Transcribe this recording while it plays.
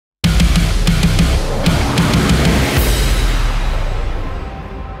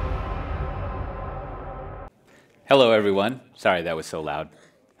Hello, everyone. Sorry that was so loud.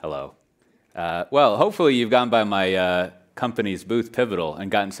 Hello. Well, hopefully you've gone by my company's booth, Pivotal, and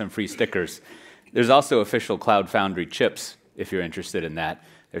gotten some free stickers. There's also official Cloud Foundry chips, if you're interested in that.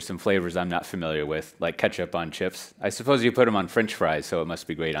 There's some flavors I'm not familiar with, like ketchup on chips. I suppose you put them on French fries, so it must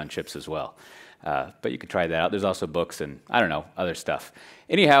be great on chips as well. But you could try that out. There's also books and, I don't know, other stuff.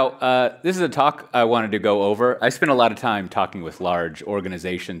 Anyhow, this is a talk I wanted to go over. I spent a lot of time talking with large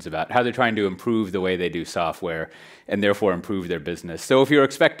organizations about how they're trying to improve the way they do software and therefore improve their business. So if you're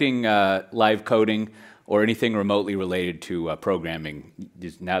expecting live coding or anything remotely related to programming,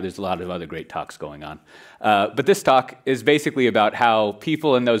 now there's a lot of other great talks going on. But this talk is basically about how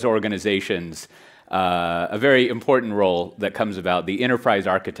people in those organizations a very important role that comes about, the enterprise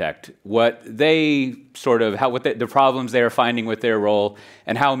architect, what they sort of, the problems they are finding with their role,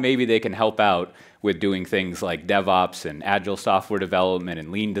 and how maybe they can help out with doing things like DevOps and agile software development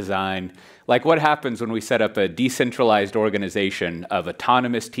and lean design. Like what happens when we set up a decentralized organization of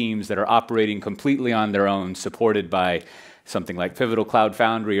autonomous teams that are operating completely on their own, supported by something like Pivotal Cloud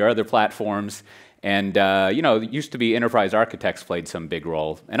Foundry or other platforms. And, you know, it used to be enterprise architects played some big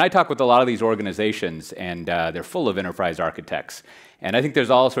role. And I talk with a lot of these organizations, and they're full of enterprise architects. And I think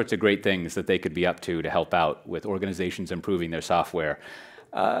there's all sorts of great things that they could be up to help out with organizations improving their software.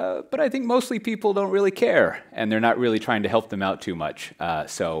 But I think mostly people don't really care, and they're not really trying to help them out too much.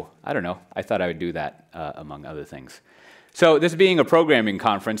 So, I don't know. I thought I would do that, among other things. So this being a programming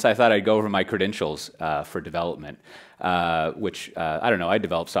conference, I thought I'd go over my credentials for development, which, I don't know, I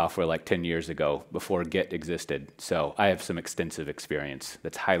developed software like 10 years ago before Git existed. So I have some extensive experience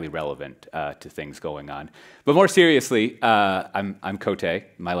that's highly relevant to things going on. But more seriously, I'm Cote.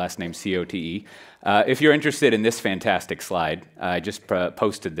 My last name's C-O-T-E. If you're interested in this fantastic slide, I just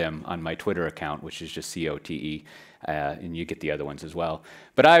posted them on my Twitter account, which is just C-O-T-E. And you get the other ones as well.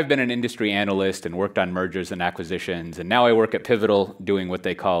 But I've been an industry analyst and worked on mergers and acquisitions, and now I work at Pivotal doing what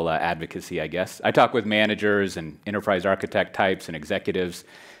they call advocacy, I guess. I talk with managers and enterprise architect types and executives,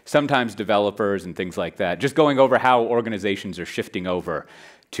 sometimes developers and things like that, just going over how organizations are shifting over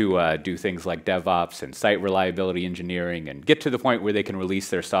to do things like DevOps and site reliability engineering and get to the point where they can release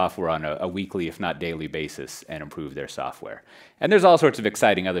their software on a weekly, if not daily basis and improve their software. And there's all sorts of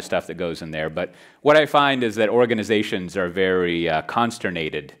exciting other stuff that goes in there, but what I find is that organizations are very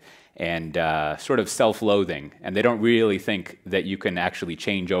consternated and sort of self-loathing, and they don't really think that you can actually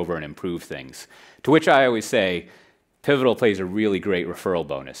change over and improve things. To which I always say, Pivotal plays a really great referral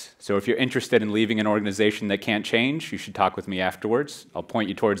bonus. So if you're interested in leaving an organization that can't change, you should talk with me afterwards. I'll point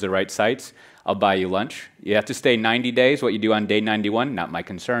you towards the right sites. I'll buy you lunch. You have to stay 90 days. What you do on day 91, not my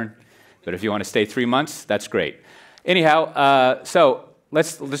concern. But if you want to stay 3 months, that's great. Anyhow, so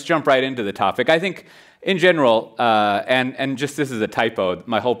let's jump right into the topic. I think in general, and just this is a typo,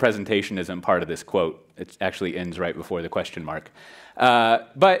 my whole presentation isn't part of this quote. It actually ends right before the question mark.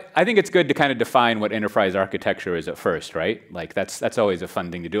 But I think it's good to kind of define what enterprise architecture is at first, right? Like that's always a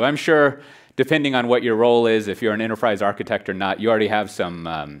fun thing to do. I'm sure, depending on what your role is, if you're an enterprise architect or not, you already have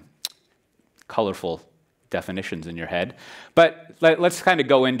some colorful definitions in your head. But let's kind of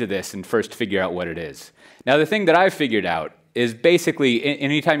go into this and first figure out what it is. Now, the thing that I've figured out is basically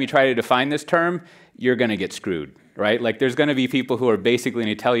anytime you try to define this term, you're going to get screwed. Right? Like there's going to be people who are basically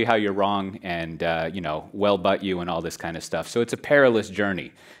going to tell you how you're wrong and, you know, well-butt you and all this kind of stuff. So it's a perilous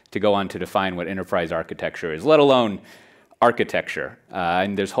journey to go on to define what enterprise architecture is, let alone architecture.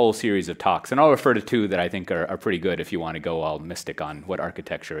 And there's a whole series of talks. And I'll refer to two that I think are pretty good if you want to go all mystic on what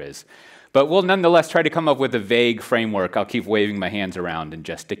architecture is. But we'll nonetheless try to come up with a vague framework. I'll keep waving my hands around and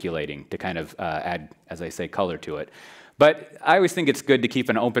gesticulating to kind of add, as I say, color to it. But I always think it's good to keep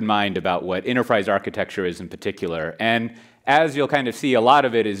an open mind about what enterprise architecture is in particular. And as you'll kind of see, a lot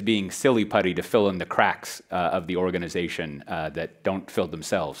of it is being silly putty to fill in the cracks of the organization that don't fill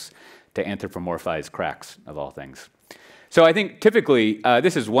themselves, to anthropomorphize cracks of all things. So I think typically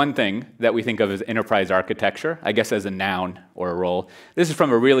this is one thing that we think of as enterprise architecture, I guess as a noun or a role. This is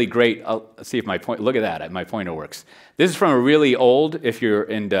from a really great, I'll see if my point, look at that, my pointer works. This is from a really old, if you're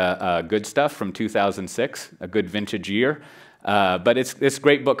into good stuff, from 2006, a good vintage year. But it's this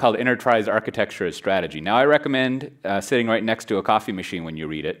great book called Enterprise Architecture as Strategy. Now I recommend sitting right next to a coffee machine when you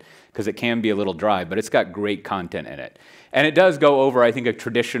read it, because it can be a little dry, but it's got great content in it. And it does go over, I think, a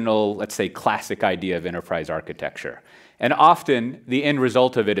traditional, let's say, classic idea of enterprise architecture. And often, the end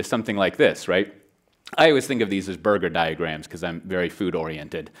result of it is something like this, right? I always think of these as burger diagrams because I'm very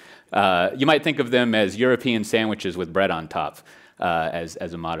food-oriented. You might think of them as European sandwiches with bread on top as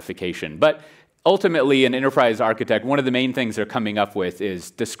a modification. But ultimately, an enterprise architect, one of the main things they're coming up with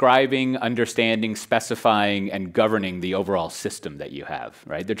is describing, understanding, specifying, and governing the overall system that you have,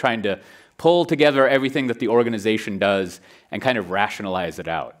 right? They're trying to pull together everything that the organization does and kind of rationalize it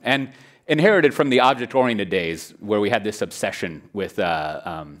out. And inherited from the object-oriented days where we had this obsession with,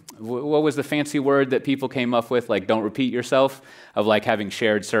 what was the fancy word that people came up with, like don't repeat yourself, of like having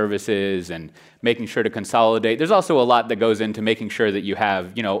shared services and making sure to consolidate. There's also a lot that goes into making sure that you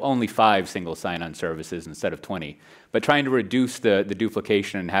have, only 5 single sign-on services instead of 20, but trying to reduce the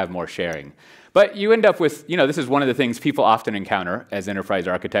duplication and have more sharing. But you end up with, this is one of the things people often encounter as enterprise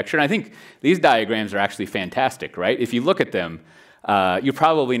architecture, and I think these diagrams are actually fantastic, right? If you look at them, you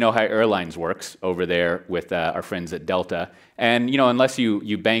probably know how airlines works over there with our friends at Delta. And unless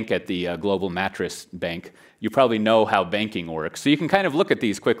you bank at the Global Mattress Bank, you probably know how banking works. So you can kind of look at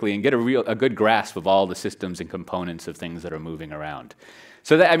these quickly and get a good grasp of all the systems and components of things that are moving around.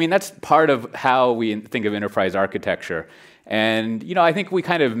 So that's part of how we think of enterprise architecture. And I think we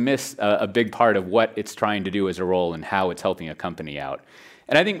kind of miss a big part of what it's trying to do as a role and how it's helping a company out.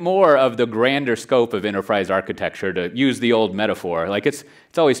 And I think more of the grander scope of enterprise architecture, to use the old metaphor, like it's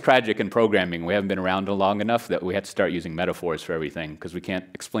always tragic in programming. We haven't been around long enough that we have to start using metaphors for everything because we can't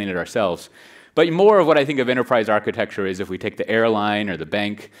explain it ourselves. But more of what I think of enterprise architecture is if we take the airline or the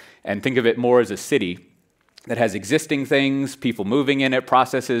bank and think of it more as a city that has existing things, people moving in it,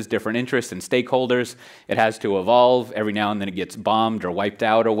 processes, different interests and stakeholders. It has to evolve. Every now and then it gets bombed or wiped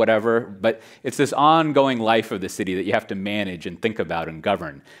out or whatever. But it's this ongoing life of the city that you have to manage and think about and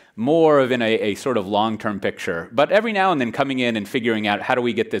govern. More of in a sort of long-term picture. But every now and then coming in and figuring out how do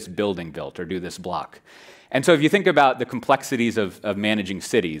we get this building built or do this block. And so if you think about the complexities of managing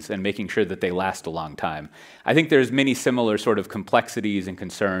cities and making sure that they last a long time, I think there's many similar sort of complexities and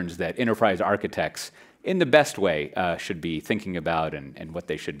concerns that enterprise architects in the best way, should be thinking about and what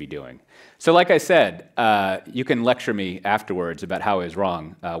they should be doing. So like I said, you can lecture me afterwards about how I was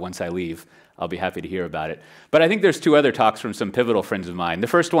wrong once I leave. I'll be happy to hear about it. But I think there's 2 other talks from some pivotal friends of mine. The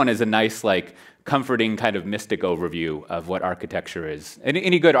first one is a nice, comforting kind of mystic overview of what architecture is.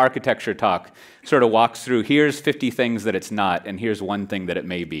 Any good architecture talk sort of walks through, here's 50 things that it's not, and here's one thing that it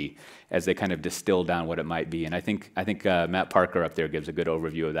may be, as they kind of distill down what it might be. And I think Matt Parker up there gives a good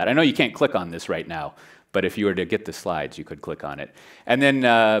overview of that. I know you can't click on this right now, but if you were to get the slides, you could click on it. And then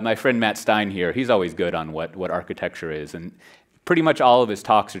my friend Matt Stein here, he's always good on what architecture is. And pretty much all of his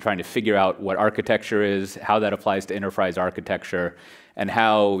talks are trying to figure out what architecture is, how that applies to enterprise architecture, and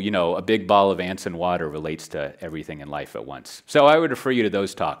how a big ball of ants and water relates to everything in life at once. So I would refer you to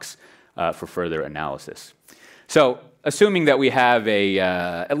those talks for further analysis. So assuming that we have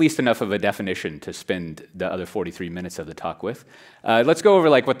at least enough of a definition to spend the other 43 minutes of the talk with, let's go over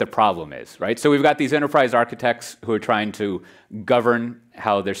what the problem is, right? So we've got these enterprise architects who are trying to govern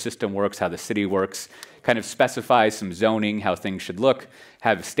how their system works, how the city works, kind of specify some zoning, how things should look,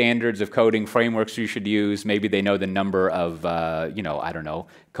 have standards of coding, frameworks you should use. Maybe they know the number of, I don't know,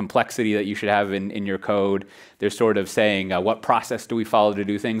 complexity that you should have in your code. They're sort of saying, what process do we follow to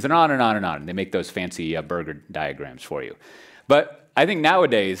do things, and on and on and on. And they make those fancy burger diagrams for you. But I think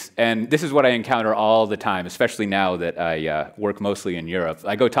nowadays, and this is what I encounter all the time, especially now that I work mostly in Europe,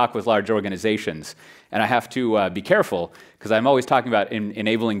 I go talk with large organizations, and I have to be careful because I'm always talking about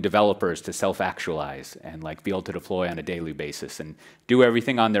enabling developers to self-actualize and be able to deploy on a daily basis and do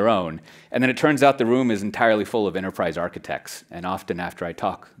everything on their own. And then it turns out the room is entirely full of enterprise architects. And often after I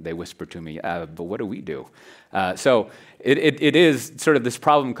talk, they whisper to me, but what do we do? So it is sort of this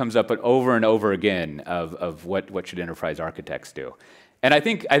problem comes up over and over again of what should enterprise architects do. And I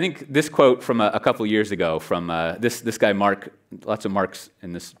think this quote from a couple years ago from this guy Mark, lots of Marks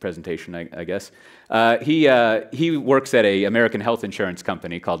in this presentation, I guess. He works at an American health insurance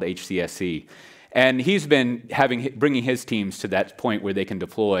company called HCSC. And he's been bringing his teams to that point where they can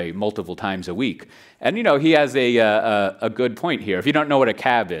deploy multiple times a week. And he has a good point here. If you don't know what a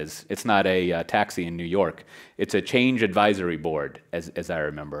cab is, it's not a taxi in New York. It's a change advisory board, as I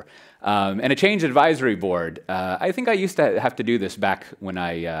remember. And a change advisory board, I think I used to have to do this back when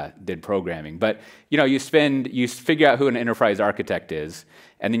I did programming. But you figure out who an enterprise architect is,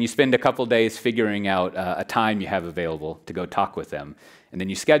 and then you spend a couple days figuring out a time you have available to go talk with them. And then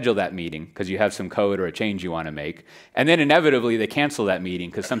you schedule that meeting because you have some code or a change you want to make. And then inevitably they cancel that meeting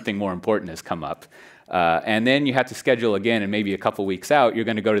because something more important has come up. And then you have to schedule again, and maybe a couple weeks out, you're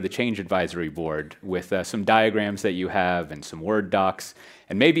going to go to the change advisory board with some diagrams that you have and some Word docs,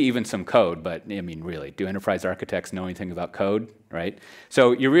 and maybe even some code. But I mean, really, do enterprise architects know anything about code, right?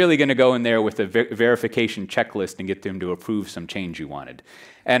 So you're really going to go in there with a verification checklist and get them to approve some change you wanted.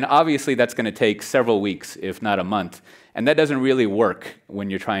 And obviously, that's going to take several weeks, if not a month. And that doesn't really work when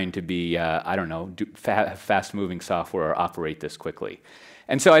you're trying to be, I don't know, do fast-moving software or operate this quickly.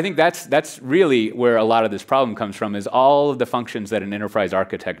 And so I think that's really where a lot of this problem comes from, is all of the functions that an enterprise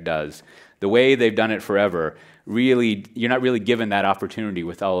architect does, the way they've done it forever, really, you're not really given that opportunity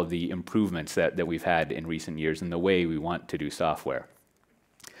with all of the improvements that we've had in recent years and the way we want to do software.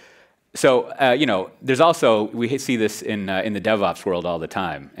 So, you know, there's also, we see this in the DevOps world all the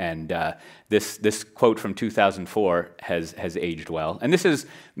time, and this quote from 2004 has aged well. And this is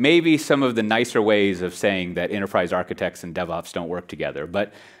maybe some of the nicer ways of saying that enterprise architects and DevOps don't work together.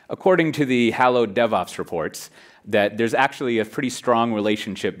 But according to the hallowed DevOps reports, that there's actually a pretty strong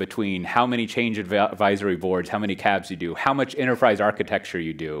relationship between how many change advisory boards, how many cabs you do, how much enterprise architecture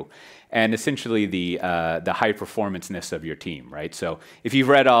you do, and essentially the high performanceness of your team, right? So if you've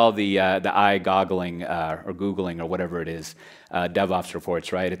read all the eye-goggling or Googling or whatever it is, DevOps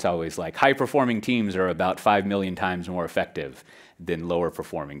reports, right? It's always like high-performing teams are about 5 million times more effective than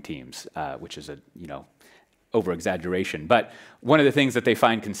lower-performing teams, which is a, you know, over-exaggeration. But one of the things that they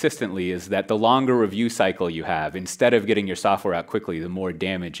find consistently is that the longer review cycle you have, instead of getting your software out quickly, the more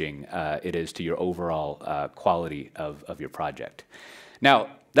damaging it is to your overall quality of your project. Now,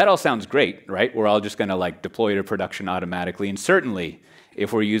 that all sounds great, right? We're all just going to like deploy to production automatically, and certainly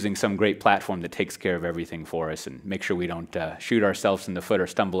if we're using some great platform that takes care of everything for us and make sure we don't shoot ourselves in the foot or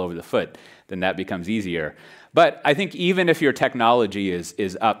stumble over the foot, then that becomes easier. But I think even if your technology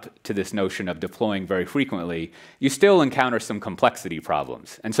is up to this notion of deploying very frequently, you still encounter some complexity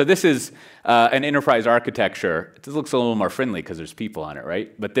problems. And so this is an enterprise architecture. This looks a little more friendly because there's people on it,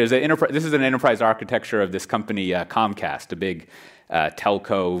 right? But there's this is an enterprise architecture of this company, Comcast, a big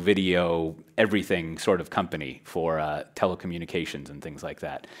telco, video, everything sort of company for telecommunications and things like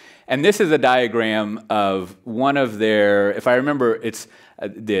that. And this is a diagram of one of their, if I remember, it's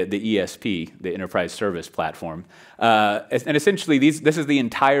the ESP, the Enterprise Service Platform. And essentially, this is the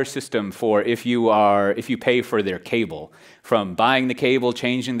entire system for if you pay for their cable, from buying the cable,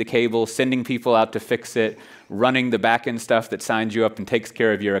 changing the cable, sending people out to fix it, running the back-end stuff that signs you up and takes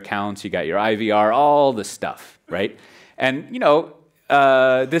care of your accounts. You got your IVR, all the stuff, right? And, you know,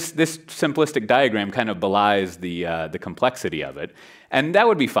 this simplistic diagram kind of belies the complexity of it. And that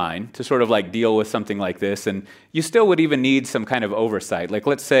would be fine to sort of like deal with something like this. And you still would even need some kind of oversight. Like,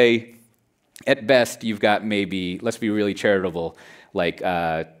 let's say, at best, you've got maybe, let's be really charitable, like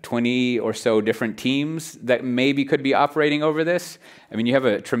 20 or so different teams that maybe could be operating over this. I mean, you have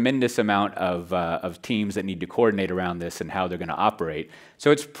a tremendous amount of teams that need to coordinate around this and how they're going to operate. So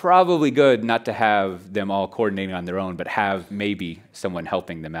it's probably good not to have them all coordinating on their own, but have maybe someone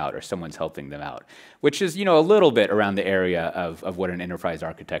helping them out or someone's helping them out, which is, you know, a little bit around the area of what an enterprise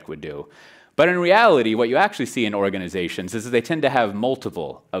architect would do. But in reality, what you actually see in organizations is that they tend to have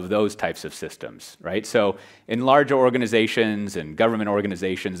multiple of those types of systems, right? So in larger organizations and government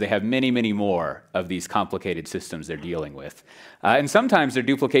organizations, they have many, many more of these complicated systems they're dealing with. And sometimes they're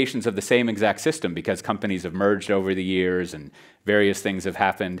duplications of the same exact system because companies have merged over the years and various things have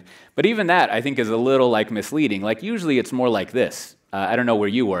happened. But even that, I think, is a little like misleading. Like, usually it's more like this. I don't know where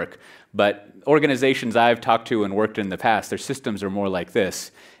you work, but organizations I've talked to and worked in the past, their systems are more like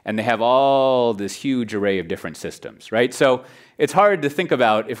this. And they have all this huge array of different systems, right? So it's hard to think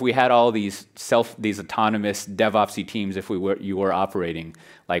about if we had all these autonomous DevOps-y teams, if you were operating,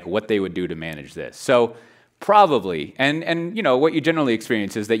 like what they would do to manage this. So probably, and you know, what you generally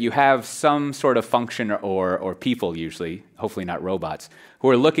experience is that you have some sort of function or people usually, hopefully not robots, who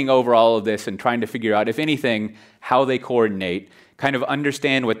are looking over all of this and trying to figure out, if anything, how they coordinate, kind of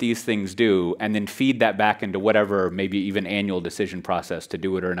understand what these things do, and then feed that back into whatever maybe even annual decision process to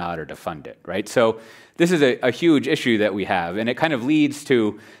do it or not, or to fund it, right? So this is a huge issue that we have, and it kind of leads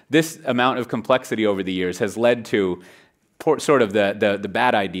to this amount of complexity over the years has led to sort of the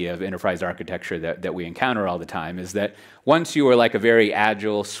bad idea of enterprise architecture that we encounter all the time, is that once you were like a very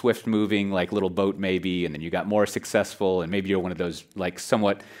agile, swift-moving, like little boat maybe, and then you got more successful, and maybe you're one of those like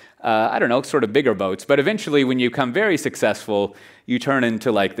somewhat I don't know, sort of bigger boats. But eventually, when you become very successful, you turn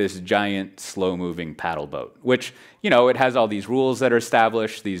into like this giant, slow-moving paddle boat, which, you know, it has all these rules that are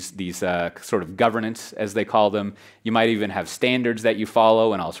established, these sort of governance, as they call them. You might even have standards that you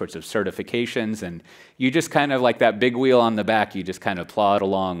follow and all sorts of certifications. And you just kind of, like that big wheel on the back, you just kind of plod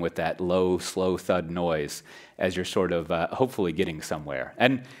along with that low, slow thud noise as you're sort of hopefully getting somewhere.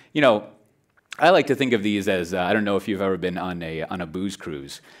 And, you know, I like to think of these as, I don't know if you've ever been on a booze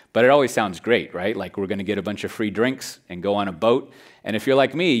cruise, but it always sounds great, right? Like we're going to get a bunch of free drinks and go on a boat. And if you're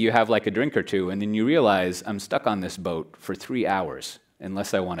like me, you have like a drink or two, and then you realize I'm stuck on this boat for 3 hours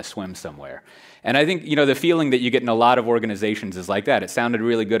unless I want to swim somewhere. And I think, the feeling that you get in a lot of organizations is like that. It sounded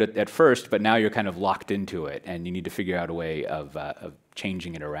really good at first, but now you're kind of locked into it, and you need to figure out a way of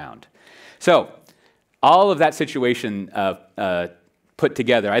changing it around. So all of that situation put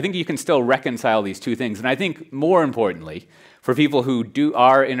together, I think you can still reconcile these two things. And I think more importantly, for people who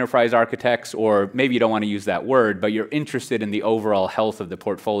are enterprise architects, or maybe you don't want to use that word, but you're interested in the overall health of the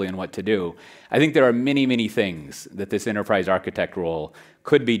portfolio and what to do, I think there are many, many things that this enterprise architect role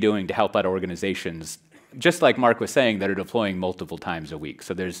could be doing to help out organizations, just like Mark was saying, that are deploying multiple times a week.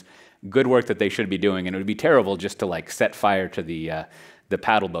 So there's good work that they should be doing, and it would be terrible just to like set fire to the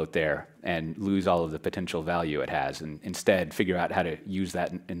paddle boat there and lose all of the potential value it has, and instead figure out how to use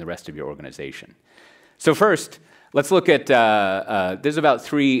that in the rest of your organization. So first, let's look at, there's about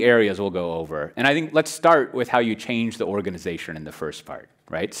 3 areas we'll go over. And I think let's start with how you change the organization in the first part,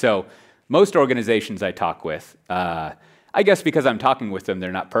 right? So most organizations I talk with, I guess because I'm talking with them,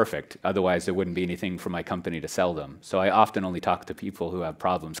 they're not perfect. Otherwise, there wouldn't be anything for my company to sell them. So I often only talk to people who have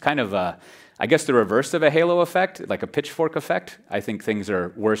problems. Kind of, I guess, the reverse of a halo effect, like a pitchfork effect. I think things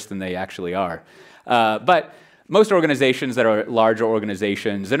are worse than they actually are. But most organizations that are larger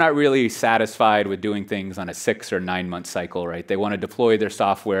organizations, they're not really satisfied with doing things on a 6 or 9 month cycle, right? They want to deploy their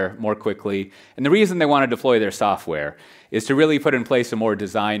software more quickly. And the reason they want to deploy their software is to really put in place a more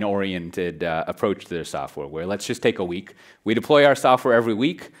design-oriented approach to their software, where let's just take a week. We deploy our software every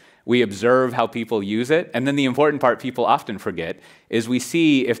week. We observe how people use it. And then the important part people often forget is we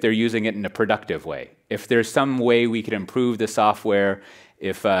see if they're using it in a productive way. If there's some way we could improve the software,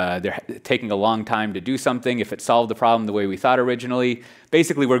 if they're taking a long time to do something, if it solved the problem the way we thought originally.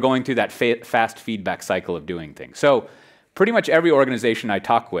 Basically, we're going through that fast feedback cycle of doing things. So pretty much every organization I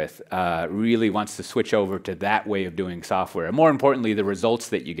talk with really wants to switch over to that way of doing software. And more importantly, the results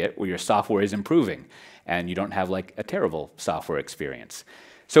that you get where your software is improving and you don't have like a terrible software experience.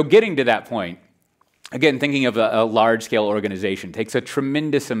 So getting to that point, again, thinking of a large-scale organization takes a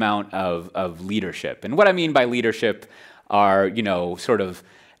tremendous amount of leadership. And what I mean by leadership are, sort of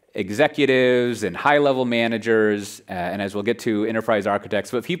executives and high-level managers, and as we'll get to, enterprise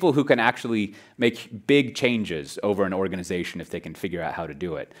architects, but people who can actually make big changes over an organization if they can figure out how to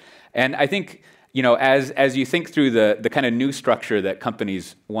do it. And I think, as you think through the kind of new structure that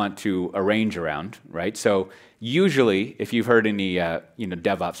companies want to arrange around, right? So usually, if you've heard any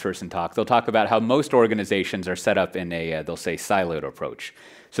DevOps person talk, they'll talk about how most organizations are set up in a, they'll say, siloed approach.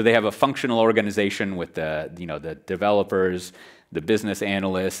 So they have a functional organization with the developers, the business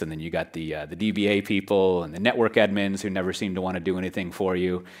analysts, and then you got the DBA people and the network admins who never seem to want to do anything for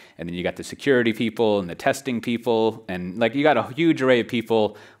you, and then you got the security people and the testing people, and like you got a huge array of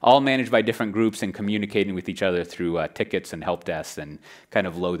people all managed by different groups and communicating with each other through tickets and help desks and kind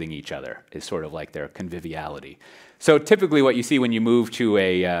of loathing each other is sort of like their conviviality. So typically what you see when you move to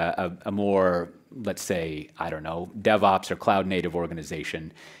a more, let's say, I don't know, DevOps or cloud native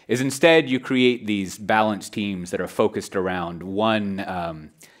organization, is instead you create these balanced teams that are focused around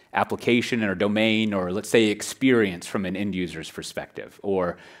one application or domain, or let's say experience from an end user's perspective,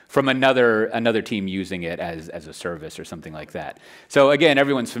 or from another team using it as a service or something like that. So again,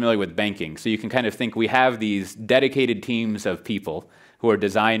 everyone's familiar with banking, so you can kind of think we have these dedicated teams of people who are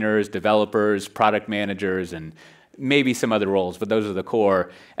designers, developers, product managers, and maybe some other roles, but those are the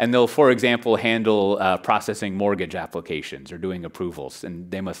core. And they'll, for example, handle processing mortgage applications or doing approvals, and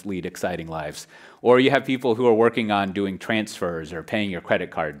they must lead exciting lives. Or you have people who are working on doing transfers or paying your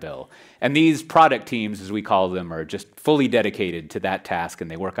credit card bill. And these product teams, as we call them, are just fully dedicated to that task, and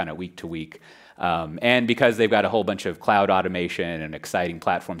they work on it week to week. And because they've got a whole bunch of cloud automation and exciting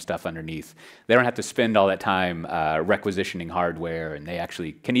platform stuff underneath, they don't have to spend all that time requisitioning hardware, and they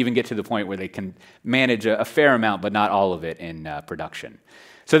actually can even get to the point where they can manage a fair amount, but not all of it in production.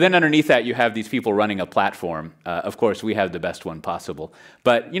 So then underneath that, you have these people running a platform. Of course, we have the best one possible.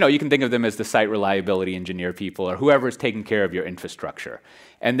 But you can think of them as the site reliability engineer people, or whoever's taking care of your infrastructure.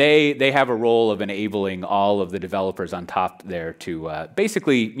 And they have a role of enabling all of the developers on top there to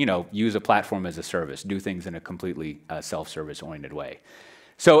basically use a platform as a service, do things in a completely self-service oriented way.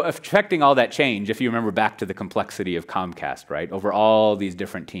 So affecting all that change, if you remember back to the complexity of Comcast, right, over all these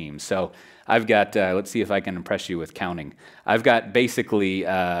different teams. So I've got, let's see if I can impress you with counting. I've got basically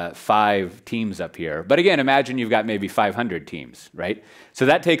 5 teams up here. But again, imagine you've got maybe 500 teams, right? So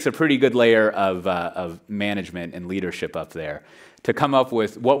that takes a pretty good layer of management and leadership up there to come up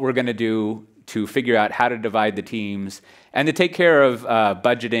with what we're going to do, to figure out how to divide the teams and to take care of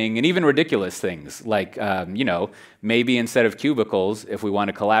budgeting and even ridiculous things like, maybe instead of cubicles, if we want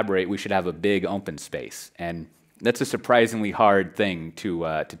to collaborate, we should have a big open space. And that's a surprisingly hard thing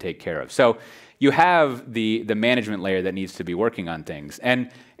to take care of. So you have the management layer that needs to be working on things.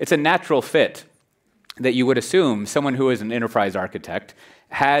 And it's a natural fit that you would assume someone who is an enterprise architect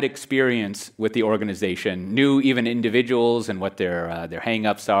had experience with the organization, knew even individuals and what their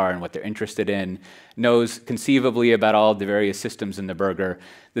hang-ups are and what they're interested in, knows conceivably about all the various systems in the burger,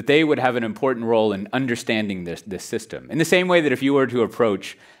 that they would have an important role in understanding this system. In the same way that if you were to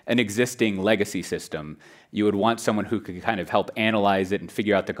approach an existing legacy system, you would want someone who could kind of help analyze it and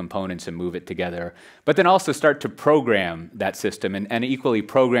figure out the components and move it together, but then also start to program that system and equally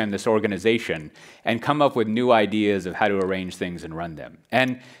program this organization and come up with new ideas of how to arrange things and run them.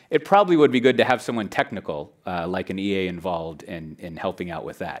 And it probably would be good to have someone technical, like an EA, involved in helping out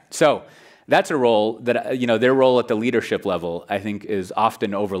with that. So that's a role that, their role at the leadership level, I think, is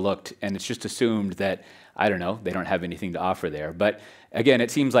often overlooked, and it's just assumed that, I don't know, they don't have anything to offer there. But again,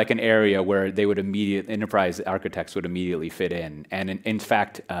 it seems like an area where they would enterprise architects would immediately fit in and in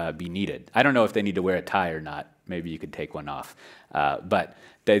fact be needed. I don't know if they need to wear a tie or not. Maybe you could take one off. But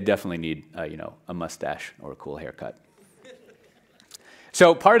they definitely need, a mustache or a cool haircut.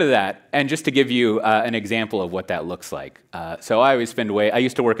 So part of that, and just to give you an example of what that looks like. So I used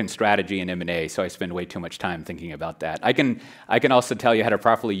to work in strategy and M&A, so I spend way too much time thinking about that. I can also tell you how to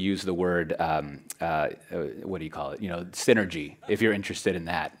properly use the word, what do you call it? Synergy, if you're interested in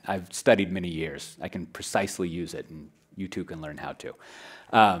that. I've studied many years. I can precisely use it, and you too can learn how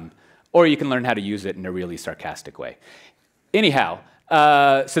to. Or you can learn how to use it in a really sarcastic way. Anyhow,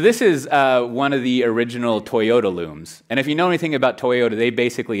 so this is one of the original Toyota looms. And if you know anything about Toyota, they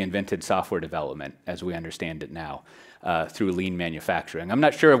basically invented software development, as we understand it now, through lean manufacturing. I'm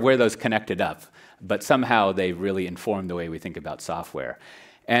not sure of where those connected up, but somehow they've really informed the way we think about software.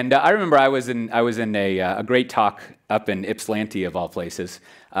 And I remember I was in a great talk up in Ypsilanti, of all places,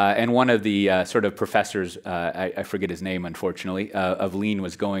 and one of the sort of professors, I forget his name, unfortunately, of Lean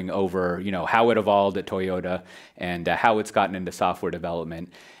was going over, how it evolved at Toyota and how it's gotten into software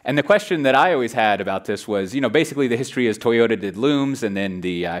development. And the question that I always had about this was, basically the history is Toyota did looms, and then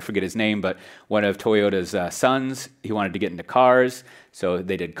I forget his name, but one of Toyota's sons, he wanted to get into cars, so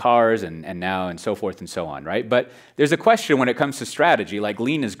they did cars and now and so forth and so on, right? But there's a question when it comes to strategy, like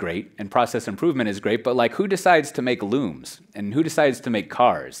Lean is great and process improvement is great, but like who decides to make looms and who decides to make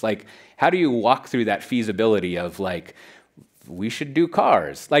cars? Like, how do you walk through that feasibility of like, we should do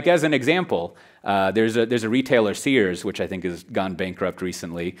cars? Like, as an example, there's a retailer, Sears, which I think has gone bankrupt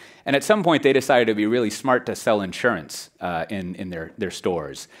recently, and at some point they decided it would be really smart to sell insurance in their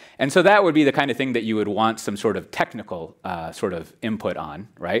stores. And so that would be the kind of thing that you would want some sort of technical sort of input on,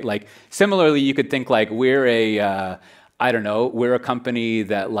 right? Like, similarly, you could think like we're a company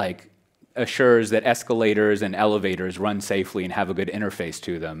that like assures that escalators and elevators run safely and have a good interface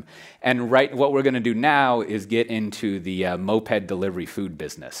to them. And what we're going to do now is get into the moped delivery food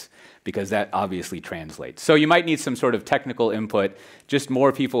business, because that obviously translates. So you might need some sort of technical input, just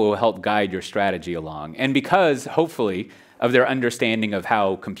more people who will help guide your strategy along. And because, hopefully, of their understanding of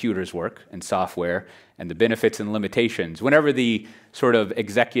how computers work and software and the benefits and limitations, whenever the sort of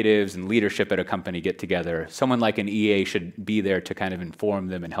executives and leadership at a company get together, someone like an EA should be there to kind of inform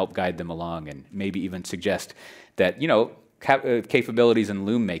them and help guide them along, and maybe even suggest that, capabilities in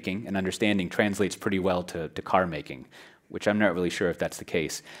loom making and understanding translates pretty well to car making, which I'm not really sure if that's the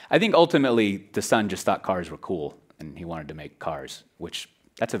case. I think ultimately the son just thought cars were cool and he wanted to make cars, which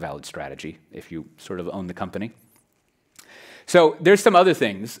that's a valid strategy if you sort of own the company. So there's some other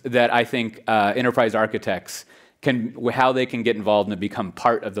things that I think enterprise architects how they can get involved and become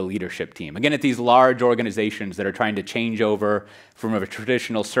part of the leadership team. Again, at these large organizations that are trying to change over from a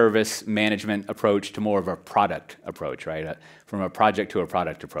traditional service management approach to more of a product approach, right? From a project to a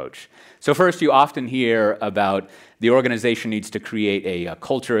product approach. So first, you often hear about the organization needs to create a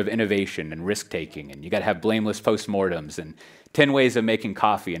culture of innovation and risk-taking, and you got to have blameless postmortems and 10 ways of making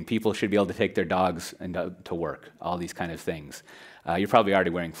coffee, and people should be able to take their dogs to work, all these kind of things. You're probably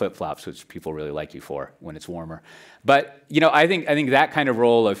already wearing flip-flops, which people really like you for when it's warmer. But I think that kind of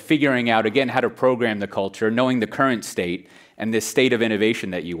role of figuring out, again, how to program the culture, knowing the current state, and this state of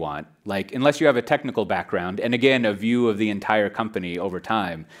innovation that you want, like, unless you have a technical background, and again, a view of the entire company over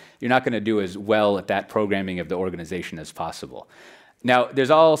time, you're not going to do as well at that programming of the organization as possible. Now, there's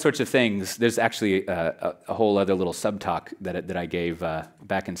all sorts of things. There's actually a whole other little sub-talk that I gave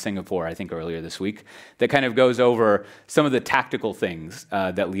back in Singapore, I think earlier this week, that kind of goes over some of the tactical things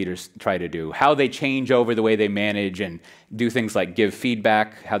that leaders try to do, how they change over the way they manage and do things like give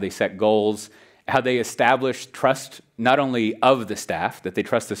feedback, how they set goals, how they establish trust, not only of the staff, that they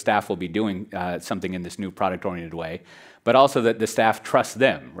trust the staff will be doing something in this new product-oriented way, but also that the staff trusts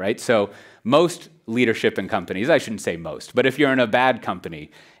them, right? So most leadership in companies, I shouldn't say most, but if you're in a bad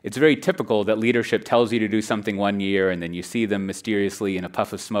company, it's very typical that leadership tells you to do something one year and then you see them mysteriously in a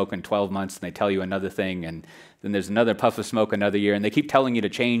puff of smoke in 12 months and they tell you another thing and then there's another puff of smoke another year and they keep telling you to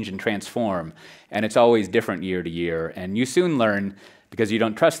change and transform and it's always different year to year and you soon learn because you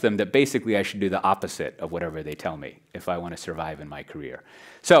don't trust them that basically I should do the opposite of whatever they tell me if I want to survive in my career.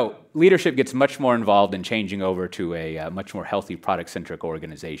 So leadership gets much more involved in changing over to a much more healthy product-centric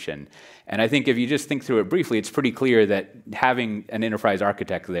organization. And I think if you just think through it briefly, it's pretty clear that having an enterprise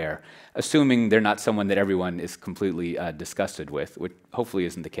architect there, assuming they're not someone that everyone is completely disgusted with, which hopefully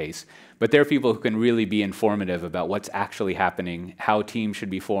isn't the case, but they're people who can really be informative about what's actually happening, how teams should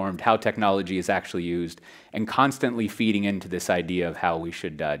be formed, how technology is actually used, and constantly feeding into this idea of how we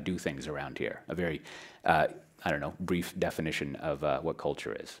should do things around here. A very I don't know, brief definition of what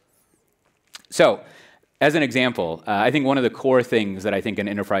culture is. So, as an example, I think one of the core things that I think an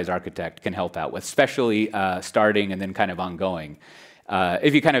enterprise architect can help out with, especially starting and then kind of ongoing,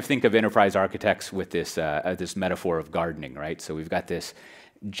 if you kind of think of enterprise architects with this, this metaphor of gardening, right? So we've got this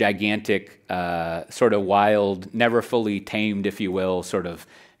gigantic, sort of wild, never fully tamed, if you will, sort of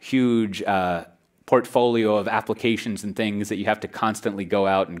huge portfolio of applications and things that you have to constantly go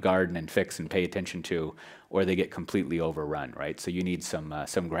out and garden and fix and pay attention to, or they get completely overrun, right? So you need some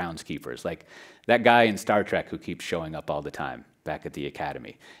groundskeepers, like that guy in Star Trek who keeps showing up all the time back at the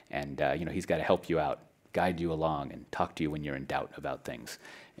academy, and you know, he's got to help you out, guide you along, and talk to you when you're in doubt about things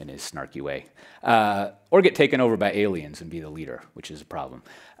in his snarky way, or get taken over by aliens and be the leader, which is a problem.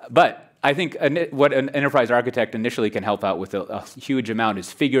 But I think what an enterprise architect initially can help out with a huge amount is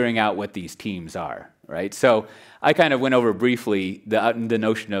figuring out what these teams are, right? So I kind of went over briefly the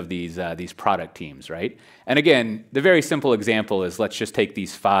notion of these product teams, right? And again, the very simple example is let's just take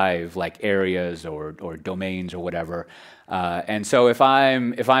these 5 like areas or domains or whatever. And so if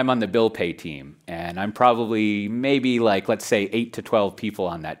I'm on the bill pay team and I'm probably maybe like, let's say 8 to 12 people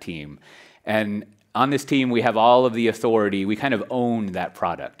on that team, and on this team, we have all of the authority. We kind of own that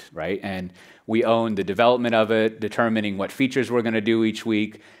product, right? And we own the development of it, determining what features we're going to do each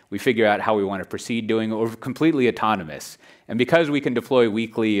week. We figure out how we want to proceed doing it. We're completely autonomous. And because we can deploy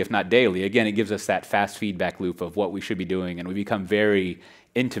weekly, if not daily, again, it gives us that fast feedback loop of what we should be doing, and we become very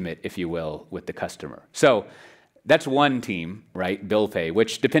intimate, if you will, with the customer. So that's one team, right, bill pay,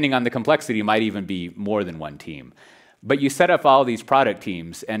 which depending on the complexity might even be more than one team. But you set up all these product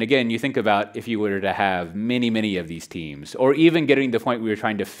teams, and again, you think about if you were to have many, many of these teams, or even getting to the point where you're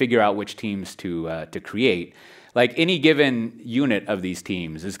trying to figure out which teams to create, like any given unit of these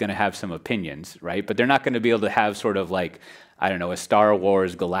teams is going to have some opinions, right? But they're not going to be able to have sort of like, I don't know, a Star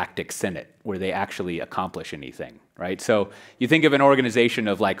Wars galactic senate where they actually accomplish anything, right? So you think of an organization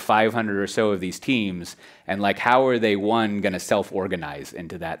of like 500 or so of these teams, and like how are they, one, going to self-organize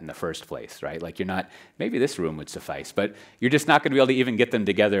into that in the first place, right? Like you're not, maybe this room would suffice, but you're just not going to be able to even get them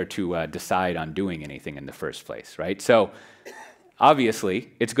together to decide on doing anything in the first place, right? So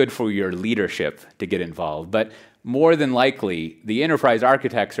obviously, it's good for your leadership to get involved, but more than likely, the enterprise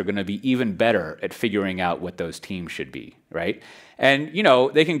architects are going to be even better at figuring out what those teams should be, right? And, you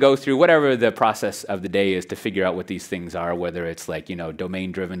know, they can go through whatever the process of the day is to figure out what these things are, whether it's like, you know,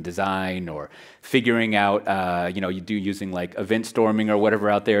 domain-driven design or figuring out, you know, using like event storming or whatever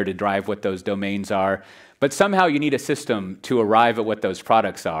out there to drive what those domains are. But somehow you need a system to arrive at what those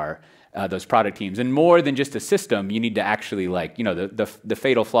products are, those product teams. And more than just a system, you need to actually, like, you know, the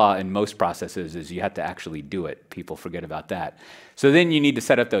fatal flaw in most processes is you have to actually do it. People forget about that. So then you need to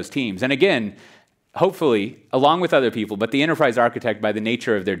set up those teams. And again, hopefully, along with other people, but the enterprise architect, by the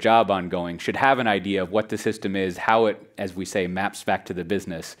nature of their job ongoing, should have an idea of what the system is, how it, as we say, maps back to the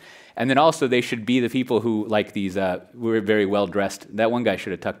business. And then also they should be the people who, like these, we're very well-dressed. That one guy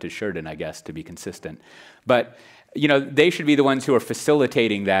should have tucked his shirt in, I guess, to be consistent. But you know, they should be the ones who are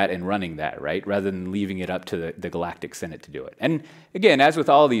facilitating that and running that, right? Rather than leaving it up to the Galactic Senate to do it. And again, as with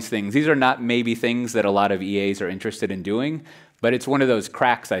all these things, these are not maybe things that a lot of EAs are interested in doing, but it's one of those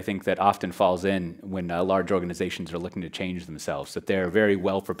cracks, I think, that often falls in when large organizations are looking to change themselves, that they're very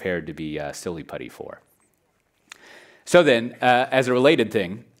well prepared to be silly putty for. So then, as a related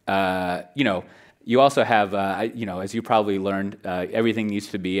thing, you know, you also have, you know, as you probably learned, everything needs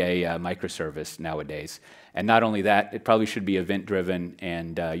to be a microservice nowadays. And not only that, it probably should be event-driven,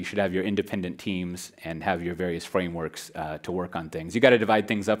 and you should have your independent teams and have your various frameworks to work on things. You got to divide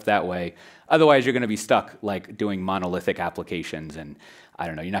things up that way. Otherwise, you're going to be stuck like doing monolithic applications, and I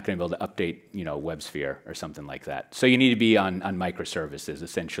don't know, you're not going to be able to update, WebSphere or something like that. So you need to be on microservices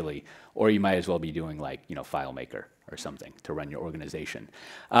essentially, or you might as well be doing like, FileMaker or something to run your organization.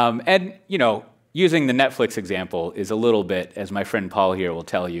 Using the Netflix example is a little bit, as my friend Paul here will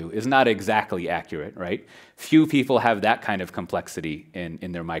tell you, is not exactly accurate, right? Few people have that kind of complexity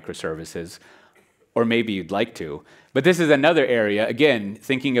in their microservices, or maybe you'd like to. But this is another area, again,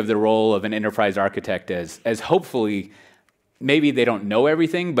 thinking of the role of an enterprise architect as hopefully, maybe they don't know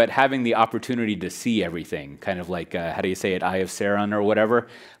everything, but having the opportunity to see everything, kind of like, how do you say it, Eye of Sauron or whatever,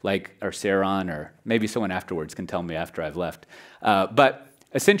 or Sauron, or maybe someone afterwards can tell me after I've left. But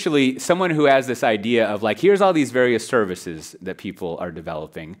essentially, someone who has this idea of like, here's all these various services that people are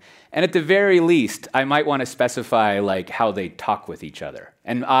developing, and at the very least, I might want to specify like how they talk with each other.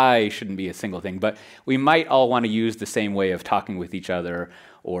 And I shouldn't be a single thing, but we might all want to use the same way of talking with each other,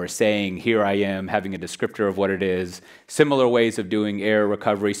 or saying, here I am, having a descriptor of what it is, similar ways of doing error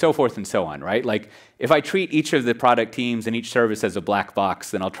recovery, so forth and so on, right? Like, if I treat each of the product teams and each service as a black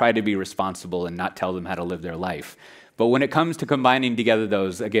box, then I'll try to be responsible and not tell them how to live their life. But when it comes to combining together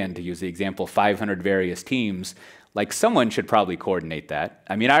those, again, to use the example, 500 various teams, like someone should probably coordinate that.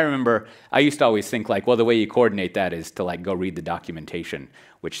 I mean, I remember I used to always think like, well, the way you coordinate that is to like go read the documentation,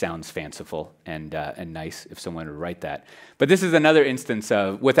 which sounds fanciful and nice if someone would write that. But this is another instance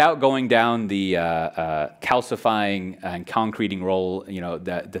of, without going down the calcifying and concreting role,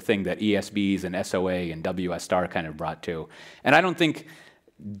 the thing that ESBs and SOA and WS star kind of brought to. And I don't think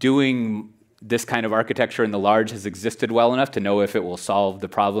doing this kind of architecture in the large has existed well enough to know if it will solve the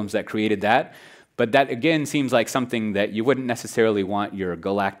problems that created that. But that, again, seems like something that you wouldn't necessarily want your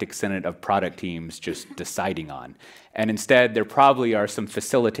galactic senate of product teams just deciding on. And instead, there probably are some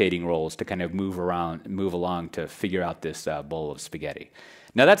facilitating roles to kind of move along to figure out this bowl of spaghetti.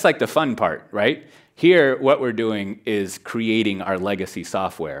 Now, that's like the fun part, right? Here, what we're doing is creating our legacy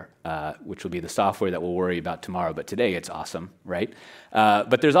software, which will be the software that we'll worry about tomorrow. But today, it's awesome, right?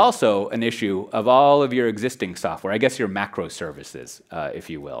 But there's also an issue of all of your existing software, I guess your macro services,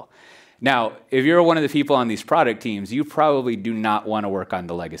 if you will. Now, if you're one of the people on these product teams, you probably do not want to work on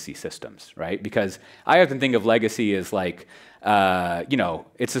the legacy systems, right? Because I often think of legacy as like,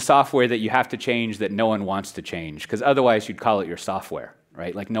 it's a software that you have to change that no one wants to change, because otherwise you'd call it your software,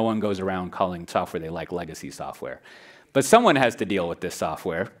 right? Like no one goes around calling software they like legacy software. But someone has to deal with this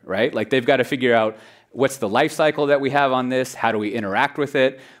software, right? Like they've got to figure out what's the life cycle that we have on this, how do we interact with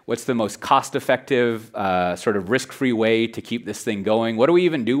it, what's the most cost-effective, sort of risk-free way to keep this thing going, what do we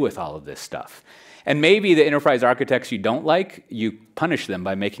even do with all of this stuff? And maybe the enterprise architects you don't like, you punish them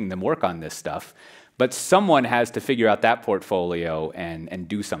by making them work on this stuff, but someone has to figure out that portfolio and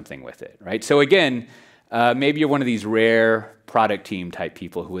do something with it, right? So again, maybe you're one of these rare product team type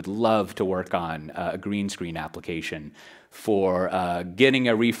people who would love to work on a green screen application for getting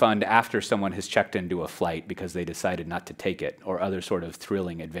a refund after someone has checked into a flight because they decided not to take it, or other sort of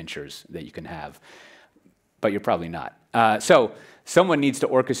thrilling adventures that you can have. But you're probably not. So someone needs to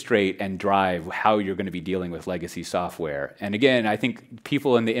orchestrate and drive how you're going to be dealing with legacy software. And again, I think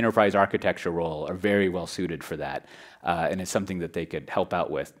people in the enterprise architecture role are very well suited for that, and it's something that they could help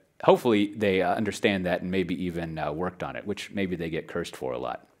out with. Hopefully they understand that and maybe even worked on it, which maybe they get cursed for a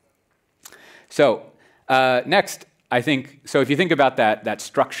lot. So next, I think, so if you think about that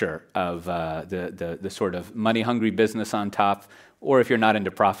structure of the sort of money-hungry business on top, or if you're not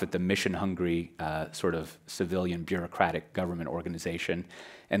into profit, the mission-hungry sort of civilian bureaucratic government organization,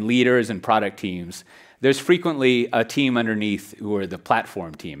 and leaders and product teams, there's frequently a team underneath who are the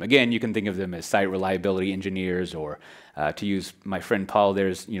platform team. Again, you can think of them as site reliability engineers, or to use my friend Paul,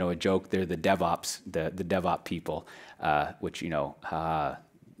 there's a joke, they're the DevOps, the DevOps people, which you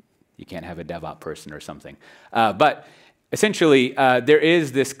can't have a DevOps person or something. But essentially, there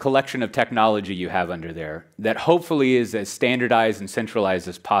is this collection of technology you have under there that hopefully is as standardized and centralized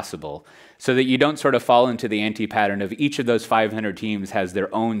as possible, so that you don't sort of fall into the anti-pattern of each of those 500 teams has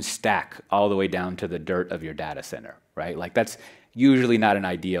their own stack all the way down to the dirt of your data center, right? Like that's usually not an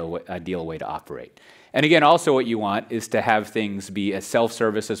ideal way to operate. And again, also what you want is to have things be as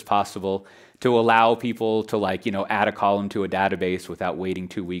self-service as possible, to allow people to add a column to a database without waiting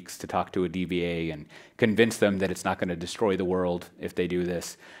 2 weeks to talk to a DBA and convince them that it's not going to destroy the world if they do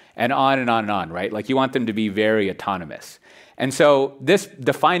this, and on and on and on, right? Like you want them to be very autonomous. And so this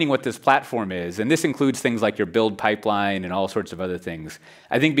defining what this platform is, and this includes things like your build pipeline and all sorts of other things,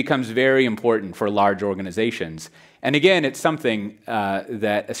 I think becomes very important for large organizations. And again, it's something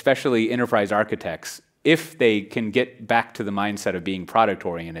that especially enterprise architects if they can get back to the mindset of being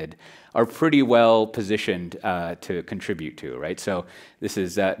product-oriented, are pretty well positioned to contribute to, right? So this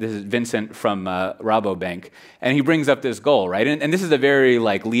is Vincent from Rabobank, and he brings up this goal, right? And this is a very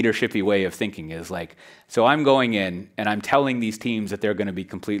like leadership-y way of thinking, is like, so I'm going in and I'm telling these teams that they're going to be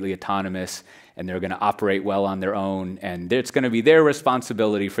completely autonomous and they're going to operate well on their own, and it's going to be their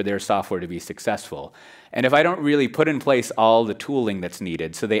responsibility for their software to be successful. And if I don't really put in place all the tooling that's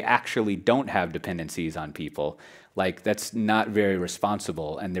needed so they actually don't have dependencies on people, like that's not very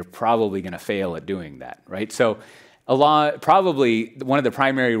responsible, and they're probably going to fail at doing that, right? So probably one of the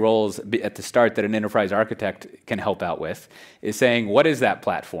primary roles at the start that an enterprise architect can help out with is saying, what is that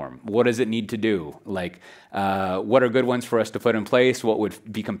platform? What does it need to do? Like, what are good ones for us to put in place? What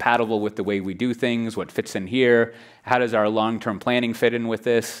would be compatible with the way we do things? What fits in here? How does our long-term planning fit in with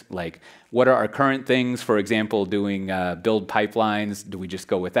this? Like, what are our current things? For example, doing build pipelines. Do we just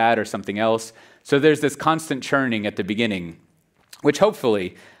go with that or something else? So there's this constant churning at the beginning, which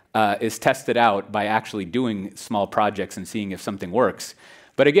hopefully is tested out by actually doing small projects and seeing if something works.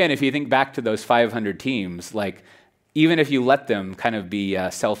 But again, if you think back to those 500 teams, like even if you let them kind of be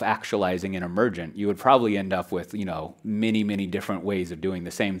self-actualizing and emergent, you would probably end up with, you know, many, many different ways of doing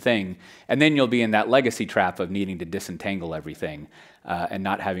the same thing. And then you'll be in that legacy trap of needing to disentangle everything and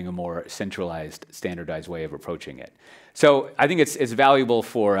not having a more centralized, standardized way of approaching it. So I think it's valuable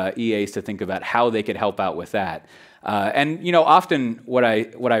for EAs to think about how they could help out with that. And you know, often what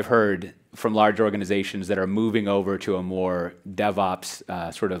I've heard from large organizations that are moving over to a more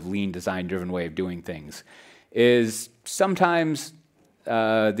DevOps sort of lean design-driven way of doing things is sometimes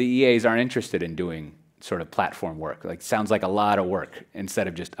the EAs aren't interested in doing sort of platform work. Like, sounds like a lot of work instead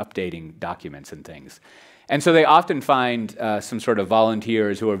of just updating documents and things. And so they often find some sort of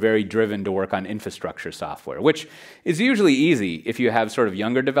volunteers who are very driven to work on infrastructure software, which is usually easy if you have sort of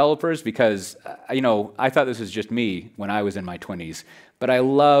younger developers, because you know, I thought this was just me when I was in my 20s, but I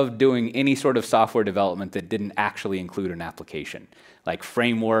loved doing any sort of software development that didn't actually include an application, like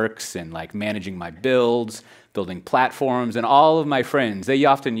frameworks and like managing my builds, building platforms, and all of my friends, they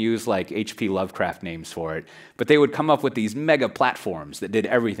often use like H.P. Lovecraft names for it, but they would come up with these mega platforms that did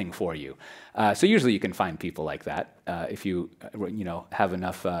everything for you. So usually you can find people like that if you know, have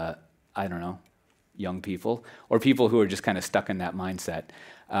enough, I don't know, young people or people who are just kind of stuck in that mindset.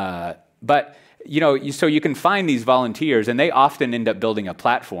 But you know, so you can find these volunteers, and they often end up building a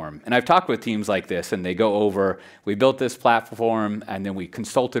platform. And I've talked with teams like this, and they go over, we built this platform, and then we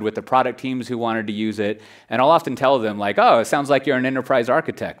consulted with the product teams who wanted to use it. And I'll often tell them, like, oh, it sounds like you're an enterprise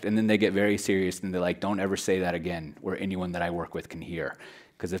architect. And then they get very serious, and they're like, don't ever say that again where anyone that I work with can hear.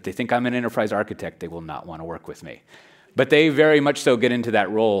 Because if they think I'm an enterprise architect, they will not want to work with me. But they very much so get into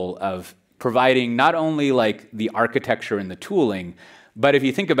that role of providing not only like the architecture and the tooling, but if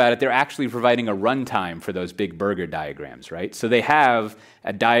you think about it, they're actually providing a runtime for those big burger diagrams, right? So they have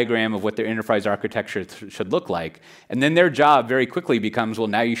a diagram of what their enterprise architecture should look like, and then their job very quickly becomes, well,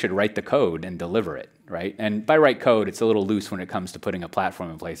 now you should write the code and deliver it, right? And by write code, it's a little loose when it comes to putting a platform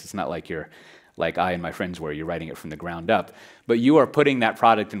in place. It's not like you're like I and my friends were, you're writing it from the ground up. But you are putting that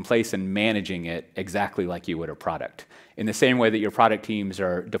product in place and managing it exactly like you would a product. In the same way that your product teams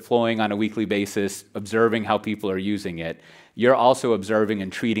are deploying on a weekly basis, observing how people are using it, you're also observing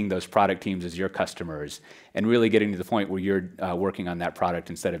and treating those product teams as your customers and really getting to the point where you're working on that product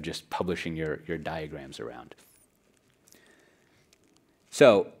instead of just publishing your diagrams around.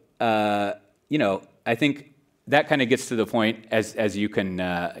 So, you know, I think that kind of gets to the point as you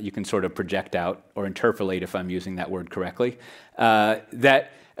can sort of project out or interpolate, if I'm using that word correctly,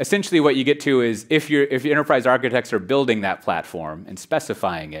 that essentially what you get to is if your enterprise architects are building that platform and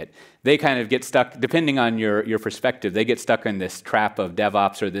specifying it, they kind of get stuck, depending on your perspective, they get stuck in this trap of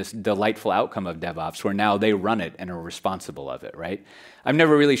DevOps or this delightful outcome of DevOps where now they run it and are responsible of it, right? I'm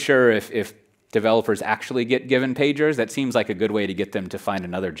never really sure if developers actually get given pagers. That seems like a good way to get them to find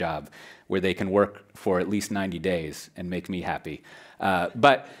another job where they can work for at least 90 days and make me happy.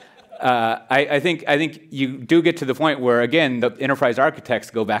 I think you do get to the point where, again, the enterprise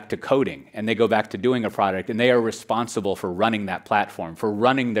architects go back to coding, and they go back to doing a product, and they are responsible for running that platform, for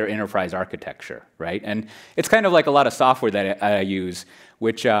running their enterprise architecture, right? And it's kind of like a lot of software that I use,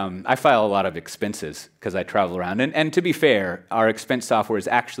 which I file a lot of expenses because I travel around. And to be fair, our expense software is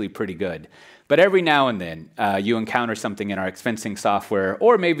actually pretty good. But every now and then, you encounter something in our expensing software,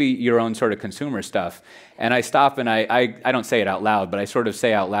 or maybe your own sort of consumer stuff, and I stop and I don't say it out loud, but I sort of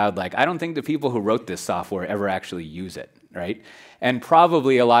say out loud, like, I don't think the people who wrote this software ever actually use it, right? And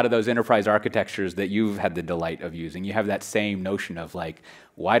probably a lot of those enterprise architectures that you've had the delight of using, you have that same notion of like,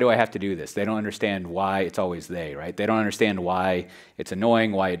 why do I have to do this? They don't understand why it's always they, right? They don't understand why it's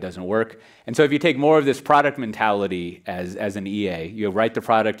annoying, why it doesn't work. And so if you take more of this product mentality as an EA, you write the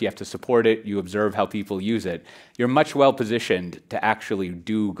product, you have to support it, you observe how people use it, you're much well positioned to actually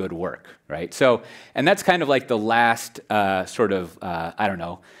do good work, right? So, and that's kind of like the last I don't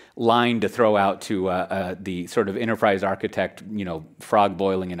know, line to throw out to the sort of enterprise architect, frog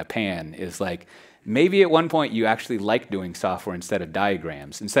boiling in a pan is like, maybe at one point you actually like doing software instead of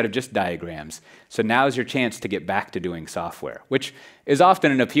just diagrams. So now's your chance to get back to doing software, which is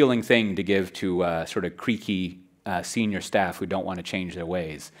often an appealing thing to give to sort of creaky senior staff who don't want to change their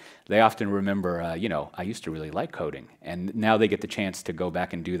ways. They often remember, I used to really like coding, and now they get the chance to go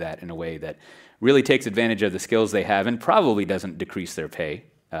back and do that in a way that really takes advantage of the skills they have and probably doesn't decrease their pay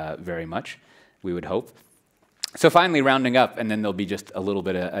very much, we would hope. So finally, rounding up, and then there'll be just a little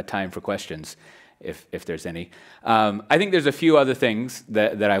bit of time for questions, if there's any. I think there's a few other things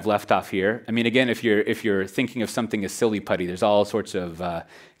that I've left off here. I mean, again, if you're thinking of something as silly putty, there's all sorts of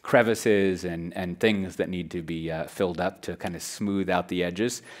crevices and things that need to be filled up to kind of smooth out the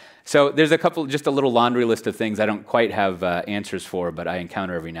edges. So there's just a little laundry list of things I don't quite have answers for, but I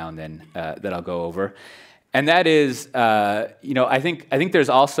encounter every now and then that I'll go over. And that is, I think there's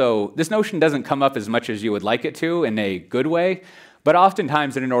also, this notion doesn't come up as much as you would like it to in a good way, but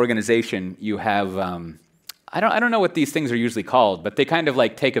oftentimes in an organization you have, I don't know what these things are usually called, but they kind of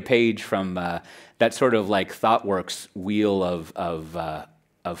like take a page from that sort of like ThoughtWorks wheel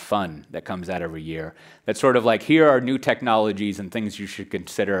of fun that comes out every year. That's sort of like, here are new technologies and things you should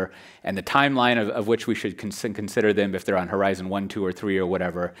consider, and the timeline of which we should consider them if they're on horizon 1, 2, or 3, or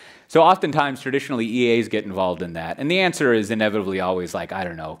whatever. So oftentimes, traditionally, EAs get involved in that. And the answer is inevitably always like, I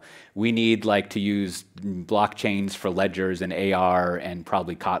don't know, we need like to use blockchains for ledgers and AR and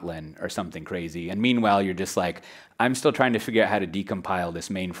probably Kotlin or something crazy. And meanwhile, you're just like, I'm still trying to figure out how to decompile this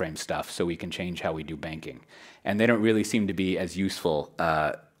mainframe stuff so we can change how we do banking. And they don't really seem to be as useful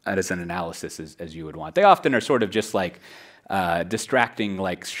as an analysis as you would want. They often are sort of just like distracting,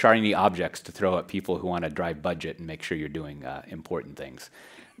 like shiny objects to throw at people who want to drive budget and make sure you're doing important things.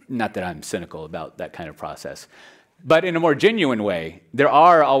 Not that I'm cynical about that kind of process. But in a more genuine way, there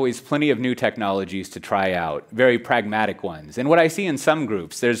are always plenty of new technologies to try out, very pragmatic ones. And what I see in some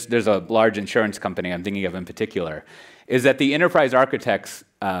groups, there's a large insurance company I'm thinking of in particular, is that the enterprise architects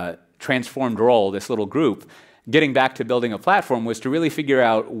transformed role, this little group, getting back to building a platform was to really figure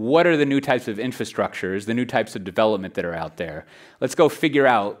out what are the new types of infrastructures, the new types of development that are out there. Let's go figure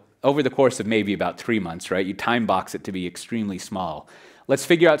out, over the course of maybe about 3 months, right? You time box it to be extremely small. Let's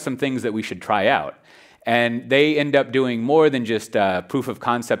figure out some things that we should try out. And they end up doing more than just proof of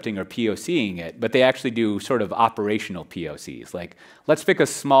concepting or POCing it, but they actually do sort of operational POCs. Like, let's pick a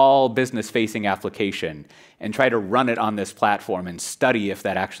small business-facing application and try to run it on this platform and study if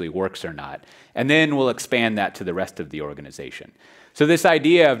that actually works or not. And then we'll expand that to the rest of the organization. So this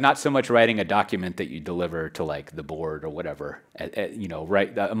idea of not so much writing a document that you deliver to like the board or whatever,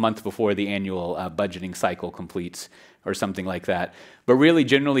 right a month before the annual budgeting cycle completes or something like that, but really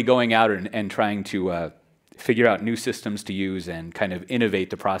generally going out and trying to figure out new systems to use and kind of innovate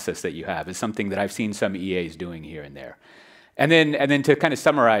the process that you have is something that I've seen some EAs doing here and there. And then to kind of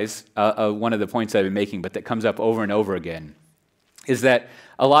summarize one of the points I've been making, but that comes up over and over again, is that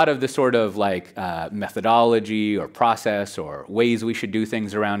a lot of the sort of like methodology or process or ways we should do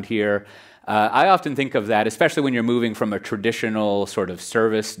things around here, I often think of that, especially when you're moving from a traditional sort of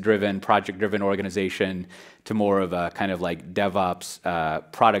service-driven, project-driven organization to more of a kind of like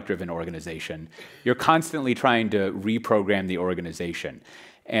DevOps, product-driven organization. You're constantly trying to reprogram the organization.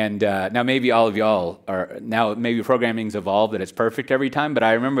 And now maybe all of y'all are, now maybe programming's evolved that it's perfect every time, but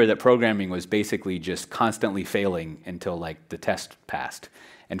I remember that programming was basically just constantly failing until like the test passed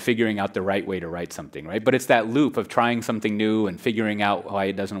and figuring out the right way to write something, right? But it's that loop of trying something new and figuring out why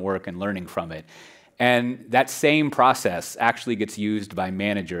it doesn't work and learning from it. And that same process actually gets used by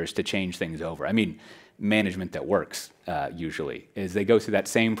managers to change things over. I mean, management that works, usually, is they go through that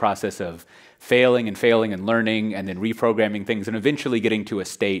same process of failing and learning and then reprogramming things and eventually getting to a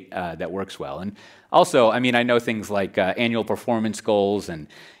state that works well. And also, I mean, I know things like annual performance goals and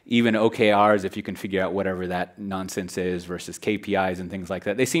even OKRs, if you can figure out whatever that nonsense is, versus KPIs and things like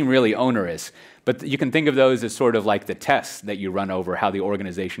that. They seem really onerous, but you can think of those as sort of like the tests that you run over how the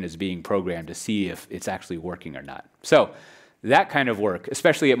organization is being programmed to see if it's actually working or not. So that kind of work,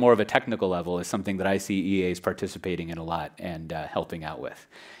 especially at more of a technical level, is something that I see EAs participating in a lot and helping out with.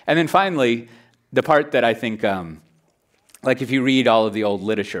 And then finally, the part that I think, like if you read all of the old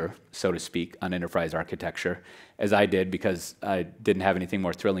literature, so to speak, on enterprise architecture, as I did because I didn't have anything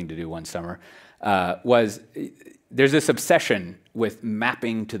more thrilling to do one summer, was there's this obsession with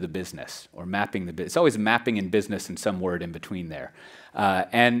mapping to the business or mapping the business. It's always mapping in business and some word in between there.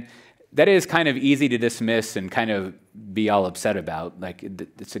 And that is kind of easy to dismiss and kind of be all upset about. Like,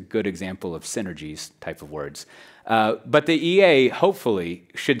 it's a good example of synergies type of words. But the EA, hopefully,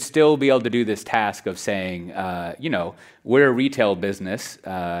 should still be able to do this task of saying, you know, we're a retail business,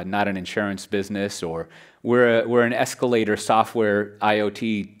 not an insurance business, or we're an escalator software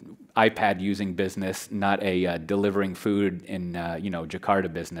IoT iPad using business, not a delivering food in you know,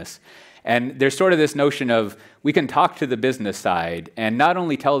 Jakarta business. And there's sort of this notion of we can talk to the business side and not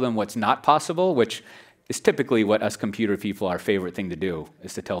only tell them what's not possible, which is typically what us computer people, our favorite thing to do,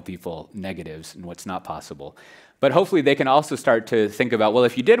 is to tell people negatives and what's not possible. But hopefully they can also start to think about, well,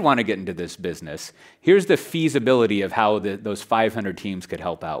 if you did want to get into this business, here's the feasibility of how those 500 teams could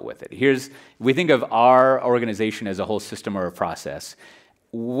help out with it. If we think of our organization as a whole system or a process,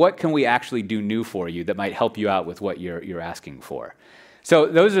 what can we actually do new for you that might help you out with what you're asking for? So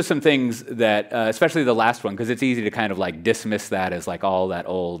those are some things that, especially the last one, because it's easy to kind of like dismiss that as like all that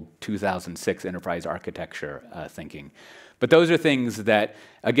old 2006 enterprise architecture thinking. But those are things that,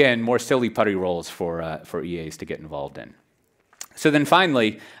 again, more silly putty roles for EAs to get involved in. So then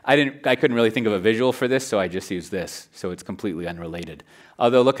finally, I couldn't really think of a visual for this, so I just used this, so it's completely unrelated.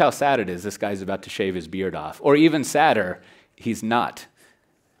 Although look how sad it is, this guy's about to shave his beard off. Or even sadder, he's not,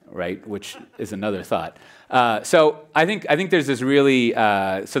 right? Which is another thought. So I think there's this really,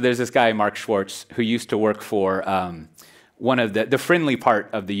 so there's this guy, Mark Schwartz, who used to work for one of the friendly part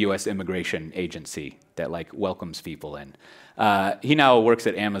of the US immigration agency that like welcomes people in. He now works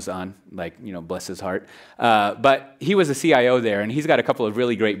at Amazon, like, you know, bless his heart. But he was a CIO there, and he's got a couple of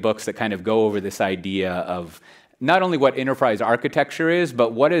really great books that kind of go over this idea of not only what enterprise architecture is,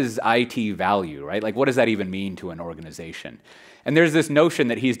 but what is IT value, right? Like, what does that even mean to an organization? And there's this notion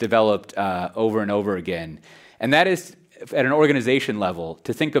that he's developed over and over again, and that is, at an organization level,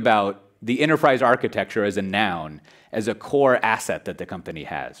 to think about the enterprise architecture as a noun, as a core asset that the company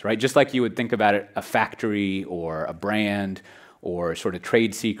has, right? Just like you would think about it, a factory or a brand or sort of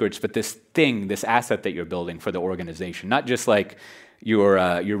trade secrets, but this thing, this asset that you're building for the organization, not just like your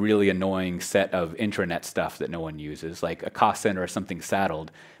really annoying set of intranet stuff that no one uses, like a cost center or something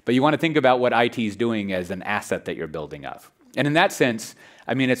saddled, but you want to think about what IT is doing as an asset that you're building up. And in that sense,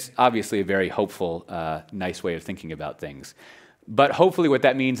 I mean, it's obviously a very hopeful, nice way of thinking about things. But hopefully what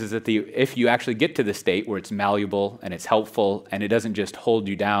that means is that if you actually get to the state where it's malleable and it's helpful and it doesn't just hold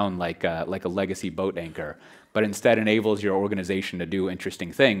you down like a legacy boat anchor, but instead enables your organization to do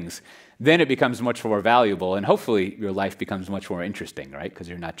interesting things, then it becomes much more valuable, and hopefully your life becomes much more interesting, right? Because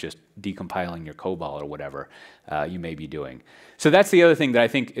you're not just decompiling your COBOL or whatever you may be doing. So that's the other thing that I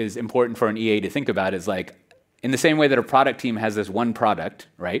think is important for an EA to think about, is like, in the same way that a product team has this one product,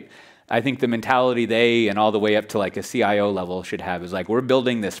 right? I think the mentality they, and all the way up to like a CIO level, should have is like, we're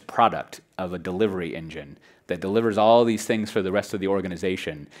building this product of a delivery engine that delivers all these things for the rest of the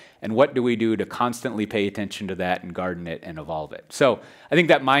organization. And what do we do to constantly pay attention to that and garden it and evolve it? So I think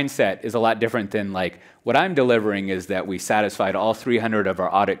that mindset is a lot different than like, what I'm delivering is that we satisfied all 300 of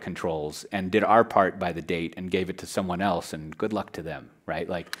our audit controls and did our part by the date and gave it to someone else, and good luck to them, right?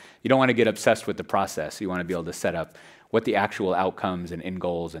 Like, you don't want to get obsessed with the process. You want to be able to set up what the actual outcomes and end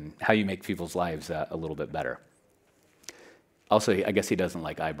goals and how you make people's lives a little bit better. Also, I guess he doesn't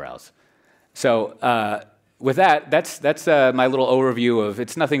like eyebrows. So with that, that's my little overview of,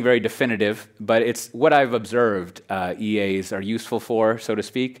 it's nothing very definitive, but it's what I've observed EAs are useful for, so to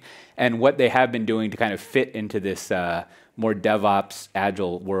speak, and what they have been doing to kind of fit into this more DevOps,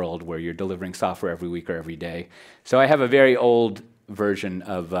 agile world where you're delivering software every week or every day. So I have a very old version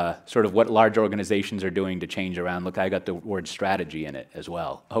of sort of what large organizations are doing to change around. Look, I got the word strategy in it as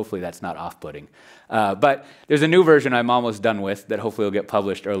well. Hopefully that's not off-putting. But there's a new version I'm almost done with that hopefully will get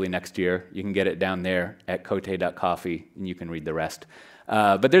published early next year. You can get it down there at cote.coffee, and you can read the rest.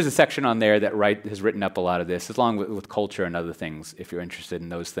 But there's a section on there that has written up a lot of this, along with culture and other things, if you're interested in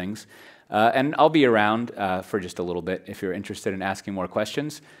those things. And I'll be around for just a little bit if you're interested in asking more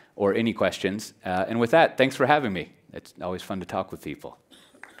questions or any questions. And with that, thanks for having me. It's always fun to talk with people.